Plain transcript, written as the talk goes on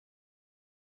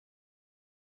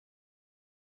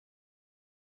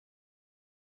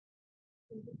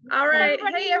All right.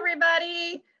 Hey,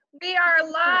 everybody. We are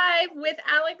live with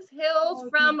Alex Hills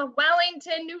from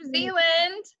Wellington, New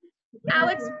Zealand.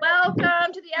 Alex,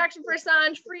 welcome to the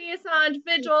Action4Assange Free Assange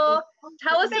Vigil.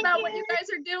 Tell us about what you guys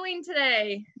are doing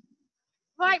today.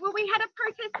 Right, well, we had a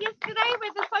protest yesterday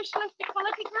with the Socialist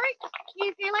Equality Group,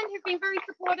 New Zealand, who've been very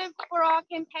supportive for our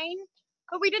campaign,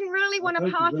 but we didn't really want a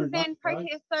partisan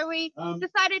protest, so we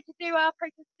decided to do our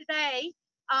protest today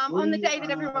on the day that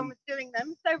everyone was doing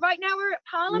them. So right now we're at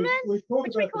Parliament, which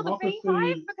we call the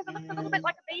Beehive because it looks a little bit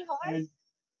like a beehive.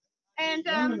 And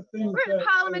we're at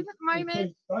Parliament at the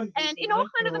moment, and in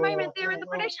Auckland at the moment there is the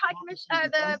British High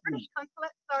Commission, the British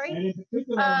Consulate, sorry,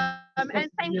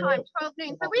 and same time, 12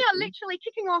 noon. So we are literally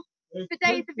kicking off the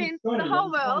day's events for the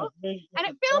whole world, and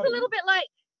it feels a little bit like,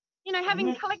 you know,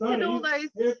 having collected all those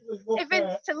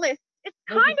events to list. It's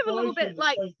kind of a little bit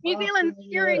like New Zealand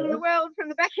steering the world from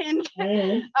the back end.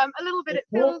 A little bit, it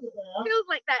feels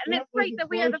like that, and it's great that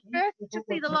we are the first to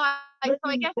see the light. So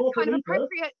I guess it's kind of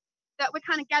appropriate that we're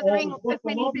kind of gathering as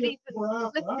many cities and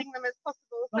listing them as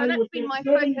possible. So that's been my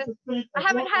focus. I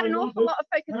haven't had an awful lot of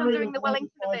focus on doing the Wellington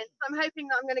event, so I'm hoping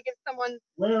that I'm going to give someone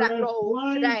that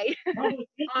role today.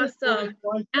 Awesome.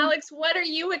 Alex, what are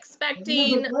you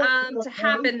expecting to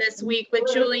happen this week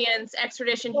with Julian's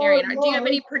extradition hearing? Do you have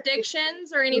any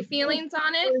predictions or any feelings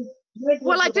on it?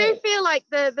 Well, I do feel like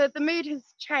the mood has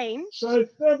changed. Can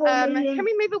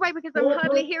we move away because I'm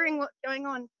hardly hearing what's going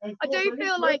on? I do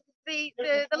feel like the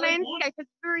landscape has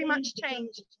very much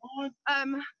changed.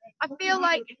 I feel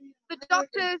like the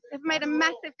doctors have made a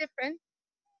massive difference,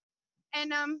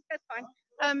 and that's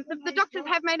fine. The doctors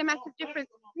have made a massive difference.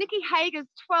 Nikki Hager's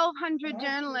 1,200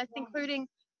 journalists, including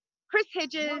Chris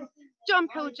Hedges, John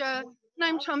Pilger,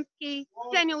 Noam Chomsky,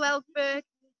 Daniel Ellsberg.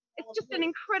 It's just an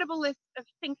incredible list of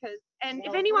thinkers, and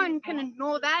if anyone can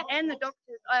ignore that and the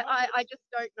doctors, I just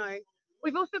don't know.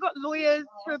 We've also got lawyers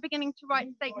who are beginning to write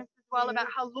statements as well about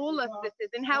how lawless this is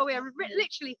and how we are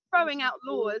literally throwing out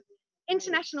laws,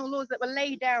 international laws that were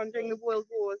laid down during the World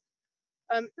Wars.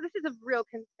 So this is a real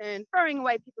concern, throwing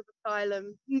away people's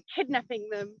asylum, kidnapping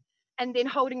them, and then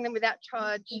holding them without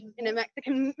charge in a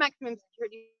maximum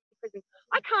security prison.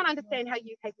 I can't understand how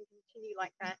UK can continue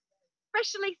like that.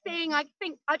 Especially seeing, I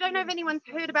don't know if anyone's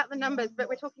heard about the numbers, but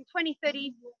we're talking 20,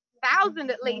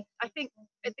 30,000 at least, I think,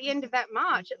 at the end of that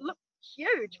march. It looked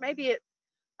huge. Maybe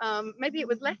it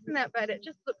was less than that, but it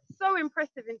just looked so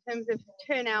impressive in terms of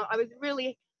turnout. I was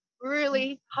really,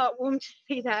 really heartwarmed to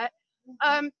see that.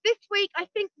 This week, I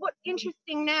think what's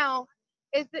interesting now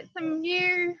is that some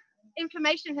new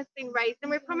information has been raised,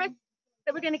 and we're promised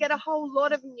that we're going to get a whole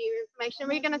lot of new information.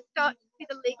 We're going to start to see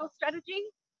the legal strategy.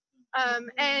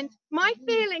 And my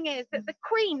feeling is that the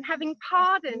Queen, having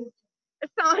pardoned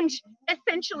Assange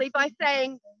essentially by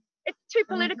saying it's too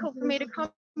political for me to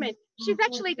comment, she's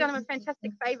actually done him a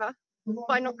fantastic favour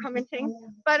by not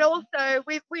commenting. But also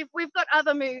we've got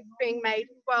other moves being made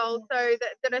as well, so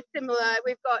that are similar.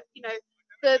 We've got, you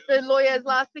know, the lawyers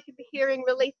last week at the hearing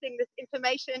releasing this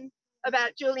information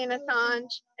about Julian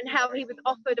Assange and how he was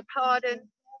offered a pardon.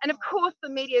 And of course, the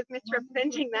media is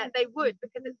misrepresenting that. They would,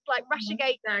 because it's like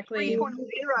Russiagate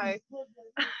 3.0.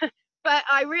 But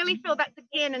I really feel that's,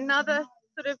 again, another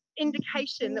sort of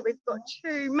indication that we've got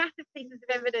two massive pieces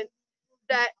of evidence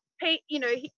that, you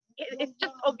know, it's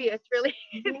just obvious, really.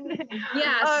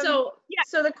 Yeah,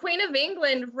 so the Queen of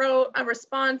England wrote a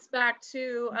response back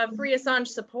to a Free Assange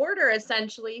supporter,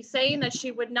 essentially saying that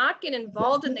she would not get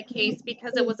involved in the case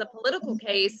because it was a political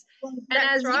case. And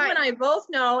as you and I both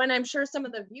know, and I'm sure some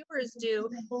of the viewers do,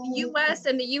 the US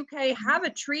and the UK have a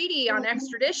treaty on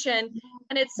extradition,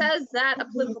 and it says that a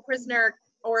political prisoner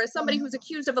or somebody who's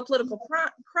accused of a political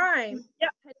crime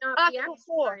cannot be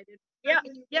extradited.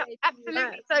 Yeah,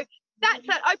 absolutely. So that's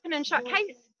an open and shut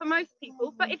case for most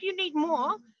people, but if you need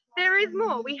more, there is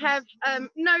more. We have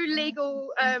no legal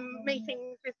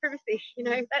meetings with privacy, you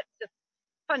know, that's just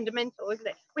fundamental, isn't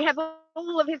it? We have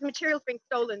all of his materials being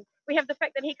stolen. We have the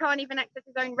fact that he can't even access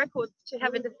his own records to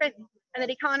have a defense, and that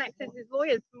he can't access his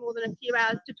lawyers for more than a few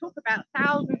hours to talk about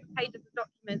thousands of pages of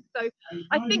documents. So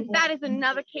I think that is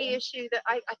another key issue that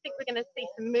I think we're going to see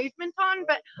some movement on,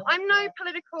 but I'm no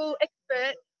political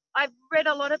expert. I've read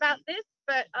a lot about this,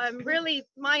 but really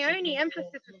my only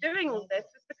emphasis of doing all this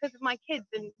is because of my kids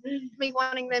and me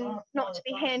wanting them not to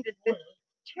be handed this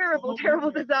terrible,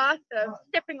 terrible disaster,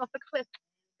 stepping off a cliff.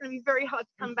 It's going to be very hard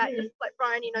to come back, just like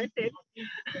Brian, you know, said.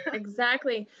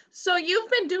 Exactly. So you've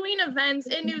been doing events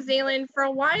in New Zealand for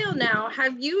a while now.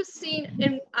 Have you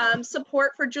seen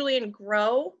support for Julian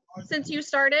grow since you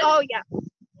started? Oh, yeah.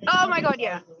 Oh, my God,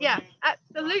 yeah. Yeah,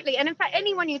 absolutely. And in fact,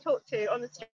 anyone you talk to on the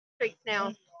streets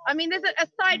now, I mean,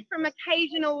 aside from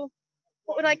occasional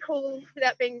what would I call,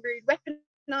 without being rude,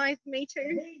 weaponized Me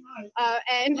Too,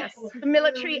 and the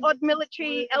military, odd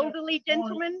military elderly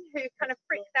gentleman who kind of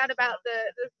freaks out about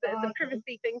the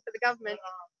privacy thing for the government.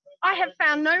 I have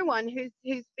found no one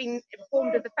who's been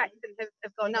informed of the facts and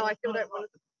have gone, no, I still don't want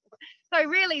to. So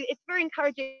really, it's very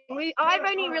encouraging. I've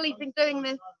only really been doing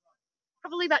this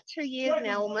probably about 2 years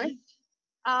now, almost.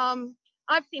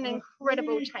 I've seen an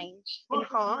incredible change in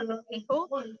heart of people.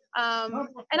 And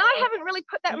I haven't really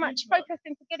put that much focus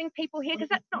into getting people here because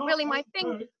that's not really my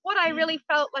thing. What I really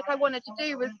felt like I wanted to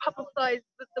do was publicize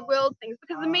the world things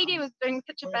because the media was doing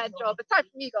such a bad job. Aside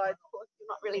from you guys, of course, you're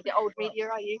not really the old media,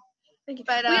 are you? Thank you.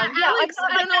 But yeah, Alex,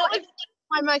 I don't know if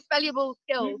my most valuable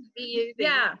skill to be using.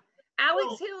 Yeah.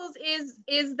 Alex Hills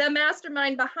is the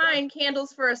mastermind behind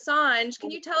Candles for Assange.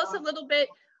 Can you tell us a little bit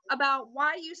about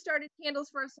why you started Candles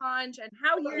for Assange and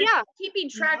how you're keeping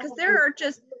track? Because there are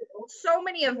just so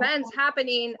many events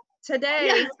happening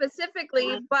today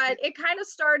specifically, but it kind of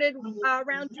started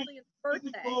around Julian's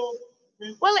birthday.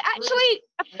 Well, it actually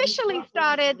officially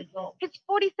started his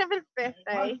 47th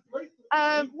birthday.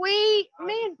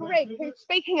 Me and Greg, who's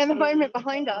speaking in the moment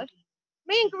behind us,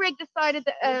 me and Greg decided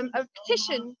that a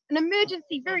petition, an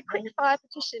emergency, very quick fire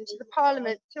petition to the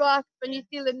Parliament to ask for New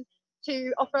Zealand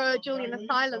to offer Julian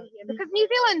asylum here, because New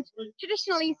Zealand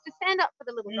traditionally used to stand up for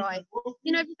the little guy.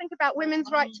 You know, if you think about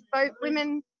women's right to vote,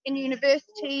 women in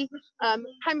university,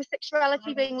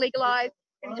 homosexuality being legalised,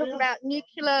 and talk about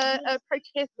nuclear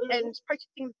protests and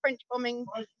protesting the French bombing.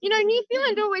 You know, New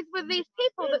Zealand always were these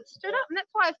people that stood up, and that's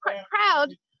why I was quite proud.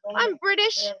 I'm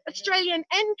British, Australian,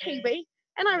 and Kiwi.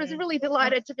 And I was really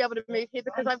delighted to be able to move here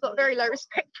because I've got very low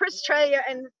respect for Australia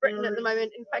and Britain at the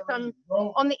moment. In fact, I'm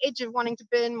on the edge of wanting to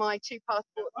burn my 2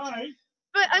 passports.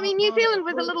 But I mean, New Zealand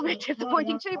was a little bit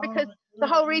disappointing too because the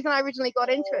whole reason I originally got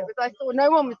into it was I saw no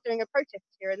one was doing a protest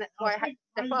here, and that's why I had to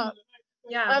step up.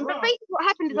 Yeah. But basically what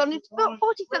happened is on his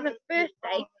 47th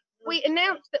birthday, we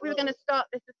announced that we were going to start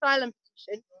this asylum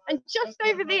petition. And just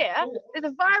over there,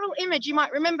 there's a viral image you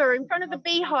might remember in front of the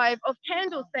beehive of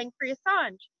candles saying Free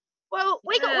Assange. Well,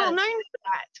 we got well known for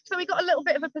that, so we got a little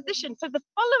bit of a position. So the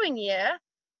following year,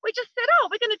 we just said, oh,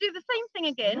 we're going to do the same thing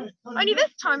again, only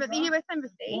this time at the US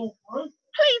Embassy.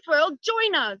 Please, world,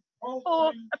 join us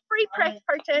for a free press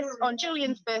protest on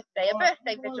Julian's birthday, a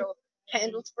birthday vigil,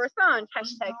 Candles for Assange,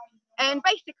 #. And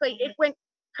basically, it went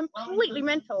completely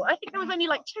mental. I think there was only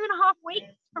like 2.5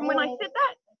 weeks from when I said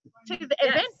that to the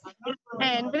event.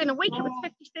 And within a week, it was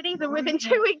 50 cities, and within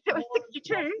 2 weeks, it was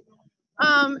 62.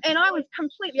 And I was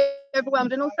completely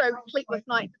overwhelmed, and also sleepless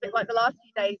nights, a bit like the last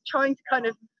few days, trying to kind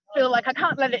of feel like I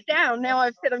can't let it down. Now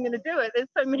I've said I'm going to do it. There's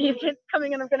so many events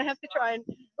coming, and I'm going to have to try and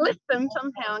lift them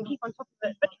somehow and keep on top of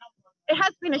it. But it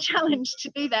has been a challenge to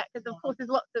do that because, of course, there's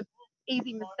lots of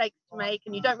easy mistakes to make,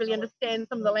 and you don't really understand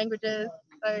some of the languages.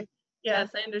 So, yeah. Yes,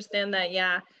 I understand that.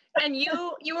 Yeah. And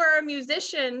you are a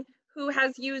musician who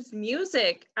has used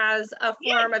music as a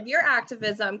form of your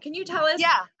activism. Can you tell us?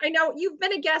 Yeah. I know you've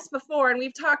been a guest before and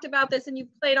we've talked about this and you've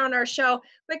played on our show,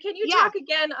 but can you talk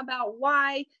again about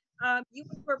why you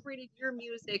incorporated your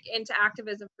music into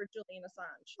activism for Julian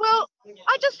Assange? Well,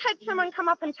 I just had someone come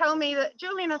up and tell me that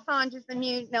Julian Assange is the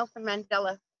new Nelson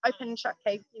Mandela, open and shut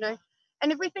case, you know.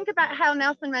 And if we think about how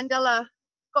Nelson Mandela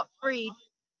got freed,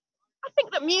 I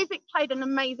think that music played an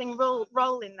amazing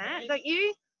role in that, don't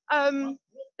you?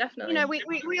 Definitely. You know,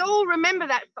 we all remember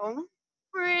that song,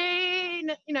 Free,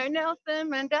 you know,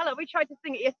 Nelson Mandela. We tried to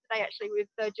sing it yesterday, actually,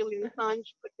 with Julian Assange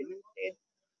put in instead.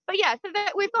 But yeah, so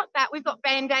that we've got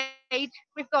Band-Aid,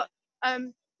 we've got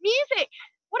music.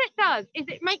 What it does is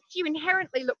it makes you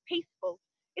inherently look peaceful.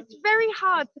 It's very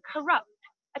hard to corrupt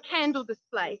a candle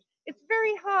display. It's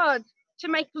very hard to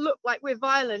make it look like we're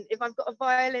violent if I've got a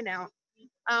violin out.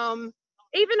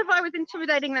 Even if I was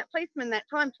intimidating that policeman that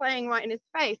time, playing right in his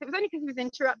face, it was only because he was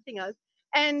interrupting us.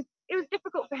 And it was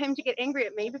difficult for him to get angry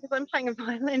at me because I'm playing a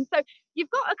violin. So you've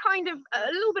got a kind of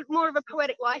a little bit more of a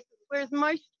poetic license, whereas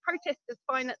most protesters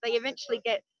find that they eventually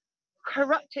get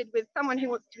corrupted with someone who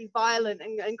wants to be violent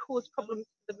and cause problems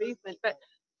for the movement. But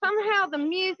somehow the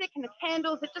music and the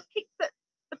candles, it just keeps it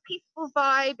the peaceful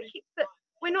vibe. It keeps it,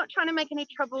 we're not trying to make any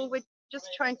trouble. We're just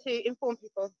trying to inform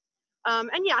people.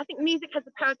 And yeah, I think music has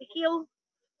the power to heal.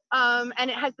 And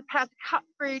it has the power to cut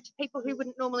through to people who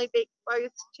wouldn't normally be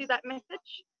exposed to that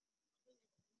message.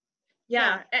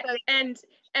 Yeah,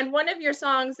 and one of your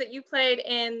songs that you played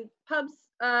in pubs,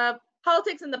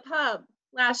 Politics in the Pub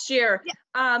last year,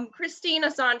 Christine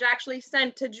Assange actually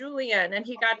sent to Julian, and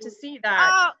he got to see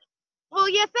that. Well,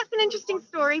 yes, that's an interesting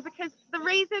story because the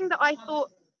reason that I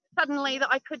thought suddenly that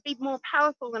I could be more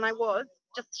powerful than I was,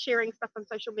 just sharing stuff on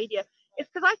social media, is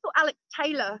because I saw Alex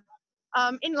Taylor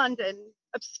in London.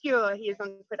 Obscure, he is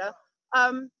on Twitter.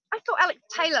 I saw Alex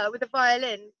Taylor with a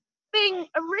violin being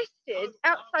arrested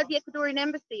outside the Ecuadorian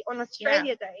embassy on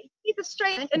Australia Day. He's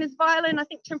Australian and his violin, I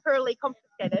think, temporarily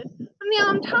confiscated from the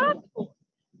armed task force.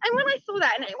 And when I saw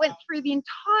that and it went through the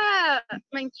entire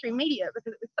mainstream media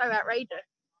because it was so outrageous,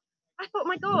 I thought,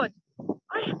 my God,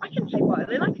 I can play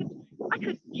violin. I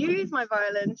could use my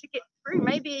violin to get through,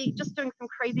 maybe just doing some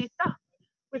crazy stuff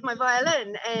with my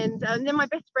violin. And then my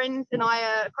best friend and I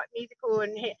are quite musical,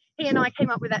 and he and I came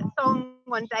up with that song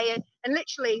one day, and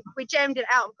literally we jammed it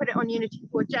out and put it on Unity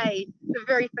 4J, the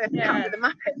very first time with the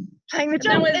Muppets playing the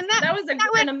drums. That was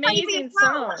an amazing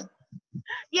song.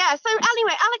 Yeah, so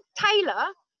anyway, Alex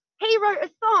Taylor, he wrote a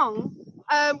song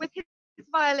with his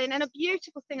violin, and a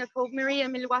beautiful singer called Maria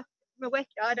Milwaukee.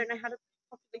 I don't know how to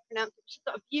possibly pronounce it. She's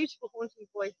got a beautiful haunting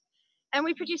voice. And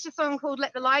we produced a song called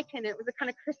Let the Light In. It was a kind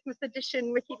of Christmas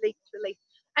edition WikiLeaks release.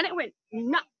 And it went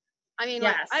nuts. I mean,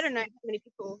 like, I don't know how many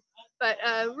people, but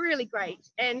really great.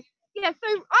 And yeah,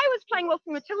 so I was playing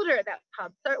Waltzing Matilda at that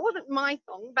pub. So it wasn't my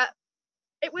song, but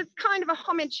it was kind of a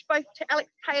homage both to Alex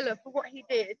Taylor for what he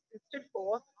did and stood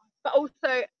for, but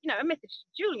also, you know, a message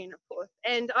to Julian, of course.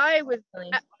 And I was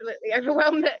absolutely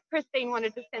overwhelmed that Christine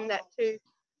wanted to send that to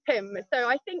him. So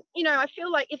I think, you know, I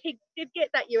feel like if he did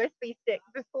get that USB stick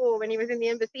before when he was in the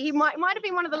embassy, he might have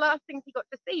been one of the last things he got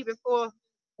to see before.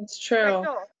 It's true.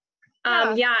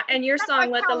 Yeah, and your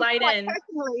song Let the Light In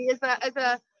personally is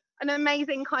an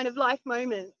amazing kind of life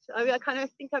moment. I mean, I kind of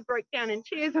think I broke down in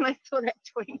tears when I saw that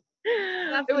tweet.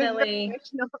 Definitely.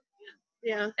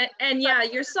 Yeah. And yeah,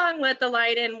 your song Let the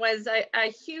Light In was a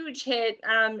huge hit,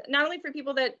 not only for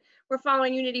people that were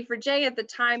following Unity 4J at the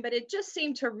time, but it just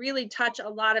seemed to really touch a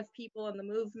lot of people in the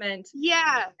movement.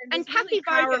 Yeah, and Kathy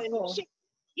really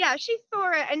Bogan, she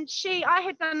saw it, and I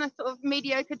had done a sort of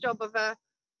mediocre job of a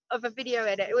video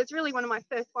edit. It was really one of my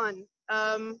first ones.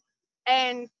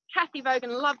 And Kathy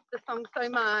Bogan loved the song so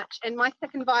much, and my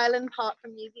second violin part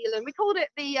from New Zealand, we called it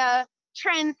the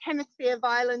Trans Hemisphere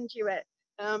Violin Duet.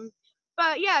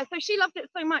 But yeah, so she loved it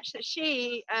so much that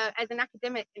she, as an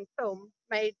academic in film,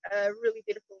 made a really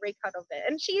beautiful recut of it.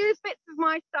 And she used bits of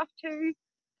my stuff too,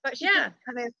 but she just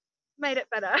kind of made it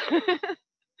better.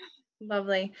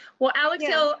 Lovely. Well, Alex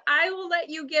Hill, I will let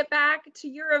you get back to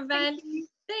your event.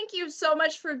 Thank you so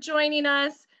much for joining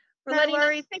us. No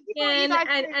worries. Thank you for you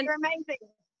guys. You're amazing.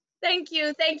 Thank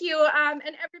you. Thank you. And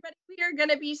everybody, we are going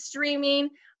to be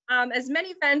streaming as many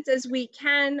events as we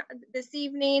can this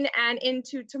evening and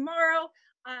into tomorrow.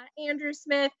 Andrew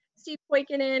Smith, Steve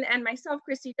Poikinen, and myself,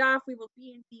 Christy Doff, we will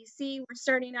be in DC. We're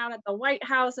starting out at the White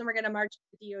House, and we're going to march to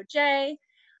the DOJ.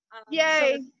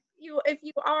 Yay! So if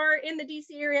you are in the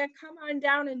DC area, come on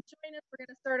down and join us. We're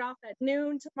going to start off at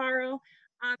noon tomorrow.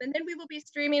 And then we will be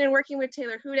streaming and working with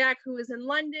Taylor Hudak, who is in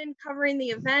London covering the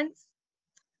events.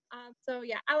 So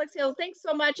yeah, Alex Hill, thanks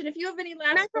so much. And if you have any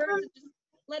last words, just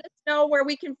let us know where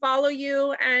we can follow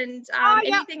you and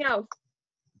anything else.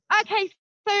 Okay,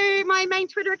 so my main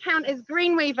Twitter account is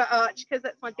Greenweaver Arch, because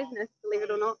that's my business, believe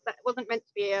it or not. That wasn't meant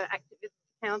to be an activist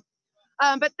account.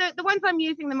 But the ones I'm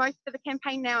using the most for the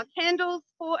campaign now are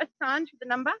Candles4Assange with the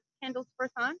number,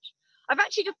 Candles4Assange. I've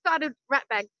actually just started rat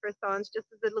bags for Assange, just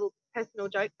as a little personal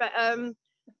joke. But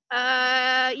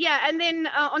yeah, and then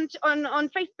on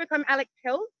Facebook I'm Alex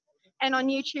Hills, and on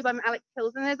YouTube I'm Alex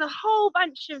Hills, and there's a whole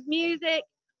bunch of music.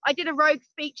 I did a rogue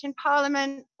speech in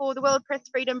Parliament for the World Press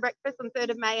Freedom Breakfast on 3rd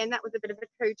of May, and that was a bit of a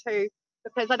coup too,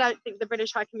 because I don't think the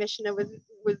British High Commissioner was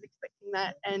expecting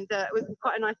that, and it was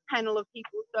quite a nice panel of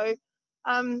people. So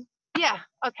yeah,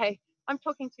 okay, I'm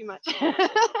talking too much. No,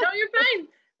 you're fine.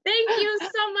 Thank you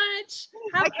so much.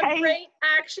 Have a great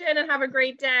action and have a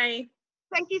great day.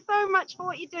 Thank you so much for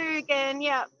what you do again.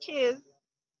 Yeah, cheers.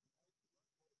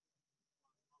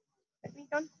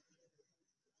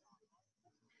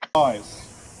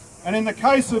 And in the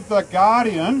case of the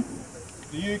Guardian,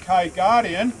 the UK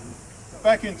Guardian,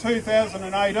 back in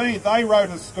 2018, they wrote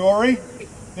a story.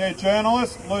 Their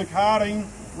journalist, Luke Harding,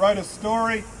 wrote a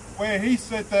story where he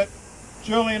said that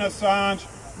Julian Assange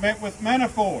met with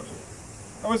Manafort.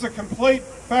 It was a complete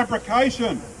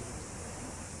fabrication.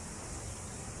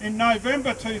 In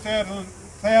November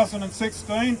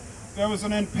 2016, there was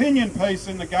an opinion piece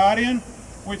in The Guardian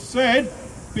which said,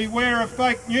 beware of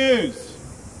fake news.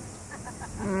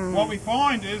 What we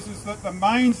find is that the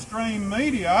mainstream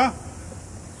media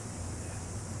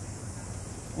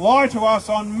lie to us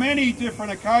on many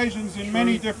different occasions in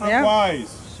many different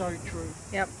ways. So true.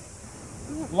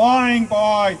 Lying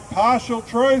by partial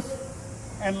truth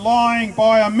and lying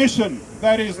by omission,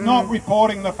 that is not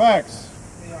reporting the facts.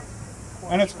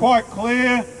 And it's quite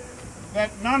clear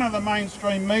that none of the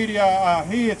mainstream media are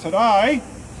here today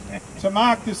to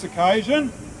mark this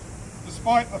occasion,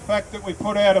 despite the fact that we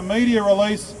put out a media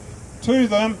release to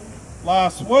them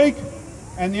last week,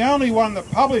 and the only one that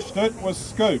published it was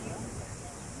Scoop.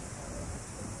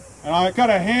 And I've got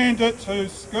to hand it to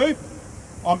Scoop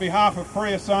on behalf of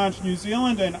Free Assange New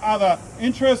Zealand and other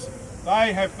interests.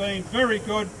 They have been very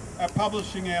good at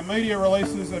publishing our media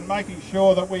releases and making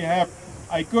sure that we have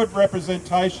a good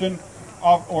representation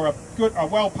of, or a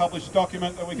well-published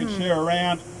document that we can share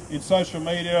around in social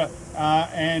media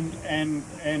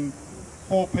and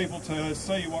for people to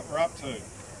see what we're up to.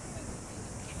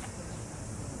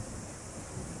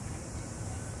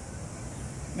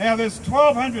 Now there's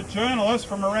 1,200 journalists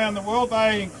from around the world.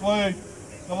 They include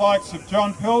the likes of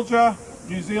John Pilger,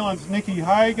 New Zealand's Nikki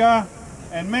Hager,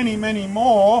 and many, many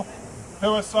more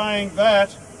who are saying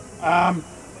that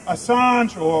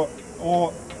Assange or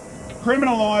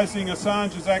criminalising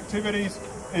Assange's activities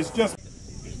is just...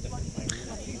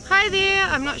 Hi there,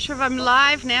 I'm not sure if I'm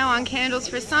live now on Candles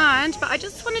for Assange, but I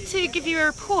just wanted to give you a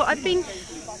report. I've been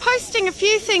posting a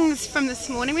few things from this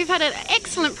morning. We've had an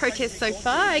excellent protest so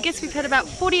far. I guess we've had about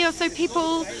 40 or so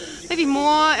people, maybe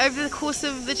more, over the course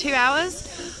of the 2 hours.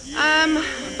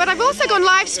 But I've also gone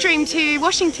live stream to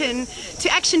Washington, to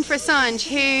Action4Assange,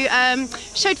 who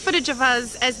showed footage of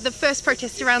us as the first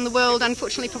protest around the world.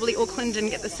 Unfortunately, probably Auckland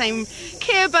didn't get the same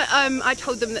care, but I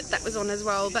told them that that was on as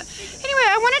well. But anyway,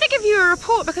 I wanted to give you a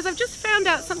report because I've just found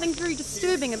out something very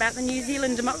disturbing about the New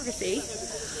Zealand democracy.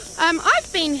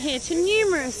 I've been here to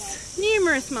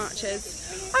numerous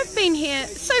marches. I've been here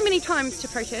so many times to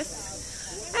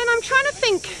protest, and I'm trying to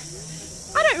think.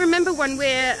 I don't remember one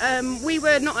where we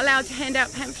were not allowed to hand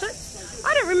out pamphlets.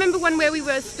 I don't remember one where we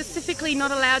were specifically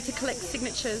not allowed to collect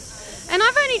signatures. And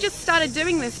I've only just started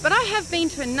doing this, but I have been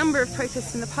to a number of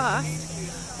protests in the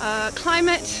past.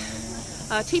 Climate,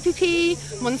 TPP,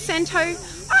 Monsanto.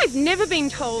 I've never been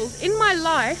told in my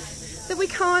life that we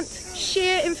can't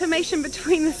share information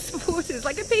between the supporters,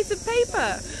 like a piece of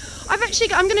paper. I'm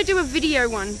going to do a video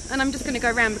one, and I'm just going to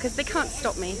go around because they can't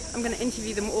stop me. I'm going to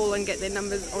interview them all and get their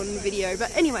numbers on video.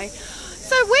 But anyway,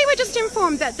 so we were just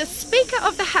informed that the Speaker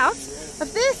of the House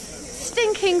of this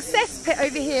stinking cesspit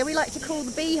over here, we like to call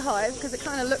the beehive because it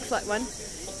kind of looks like one,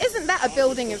 isn't that a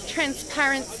building of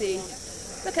transparency?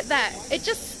 Look at that. It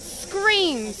just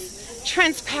screams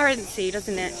transparency,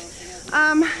 doesn't it?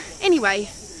 Anyway,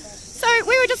 so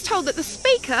we were just told that the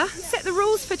Speaker set the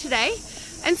rules for today.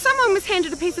 And someone was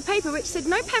handed a piece of paper which said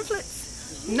no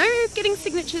pamphlets, no getting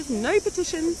signatures, no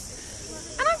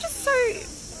petitions. And I'm just so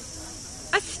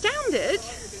astounded.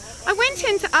 I went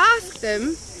in to ask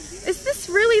them, is this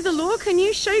really the law? Can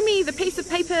you show me the piece of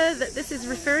paper that this is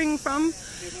referring from?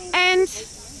 And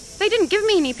they didn't give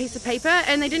me any piece of paper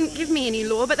and they didn't give me any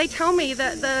law, but they tell me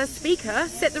that the Speaker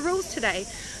set the rules today.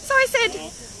 So I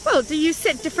said, well, do you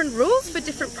set different rules for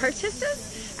different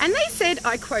protesters? And they said,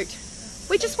 I quote,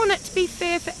 "We just want it to be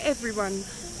fair for everyone."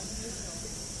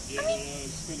 I mean,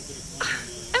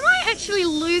 am I actually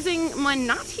losing my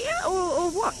nut here or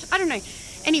what? I don't know.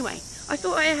 Anyway, I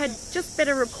thought I had just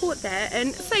better report that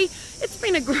and say it's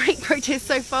been a great protest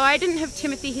so far. I didn't have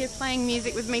Timothy here playing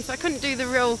music with me, so I couldn't do the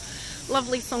real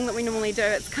lovely song that we normally do.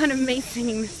 It's kind of me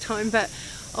singing this time, but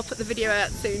I'll put the video out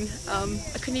soon.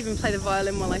 I couldn't even play the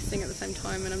violin while I sing at the same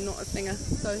time, and I'm not a singer.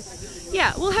 So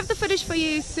yeah, we'll have the footage for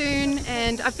you soon.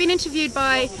 And I've been interviewed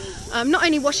by not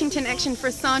only Washington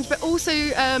Action4Assange, but also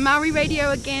Maori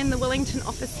Radio again, the Wellington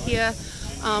office here.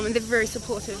 And they're very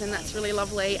supportive, and that's really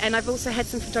lovely. And I've also had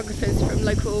some photographers from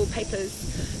local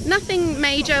papers. Nothing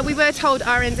major. We were told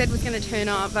RNZ was going to turn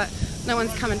up, but no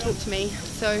one's come and talked to me.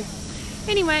 So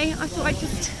anyway, I thought I'd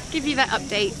just give you that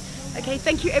update. Okay,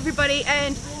 thank you everybody,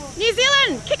 and New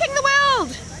Zealand, kicking the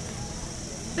world!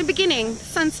 The beginning, the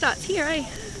sun starts here, eh?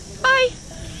 Bye!